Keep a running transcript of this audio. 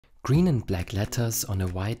Green and black letters on a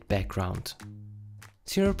white background.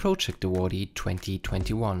 Zero Project Awardee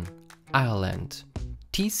 2021, Ireland.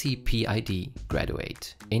 TCPID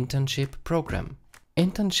Graduate Internship Program.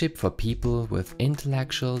 Internship for people with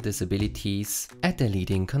intellectual disabilities at a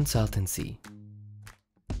leading consultancy.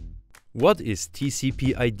 What is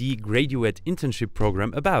TCPID Graduate Internship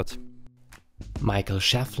Program about? Michael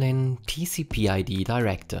Shevlin, TCPID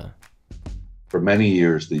Director. For many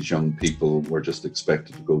years, these young people were just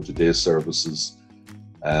expected to go to day services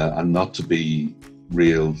and not to be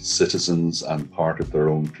real citizens and part of their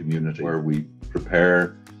own community, where we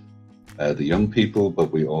prepare the young people,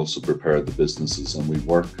 but we also prepare the businesses, and we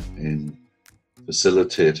work in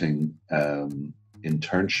facilitating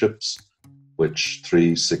internships, which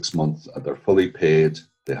 3-6 months, they're fully paid,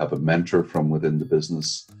 they have a mentor from within the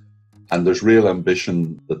business, and there's real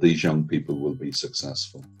ambition that these young people will be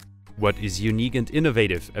successful. What is unique and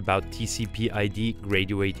innovative about TCPID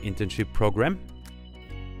Graduate Internship Program?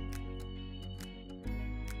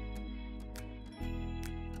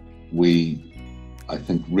 We, I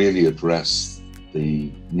think, really address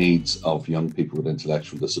the needs of young people with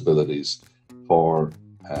intellectual disabilities for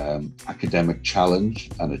academic challenge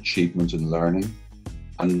and achievement in learning,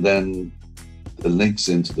 and then the links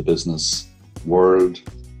into the business world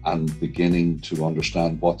and beginning to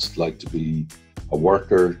understand what it's like to be a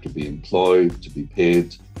worker, to be employed, to be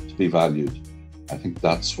paid, to be valued. I think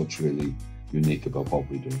that's what's really unique about what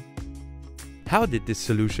we do. How did this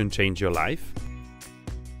solution change your life?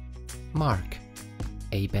 Mark,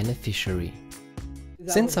 a beneficiary.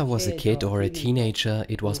 Since I was a kid or a teenager,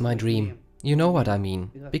 it was my dream. You know what I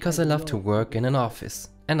mean, because I love to work in an office,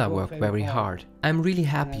 and I work very hard. I'm really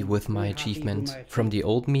happy with my achievement, from the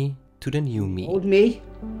old me to the new me. Old me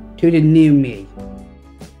to the new me.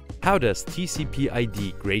 How does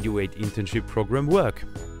TCPID Graduate Internship Program work?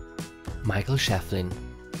 Michael Shevlin.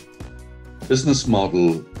 Business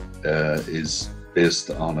model is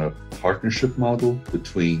based on a partnership model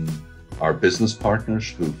between our business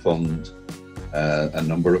partners who fund a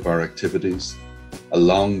number of our activities,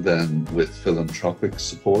 along then with philanthropic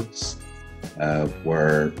supports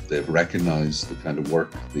where they've recognized the kind of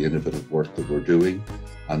work, the innovative work that we're doing,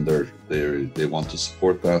 and they want to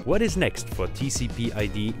support that. What is next for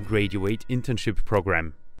TCPID Graduate Internship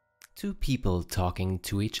Program? Two people talking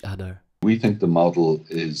to each other. We think the model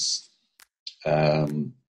is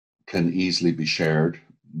can easily be shared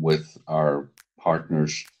with our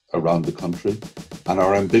partners around the country, and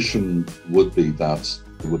our ambition would be that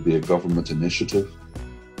it would be a government initiative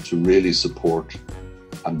to really support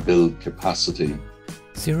and build capacity.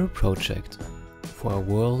 Zero Project for a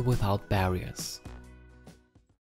world without barriers.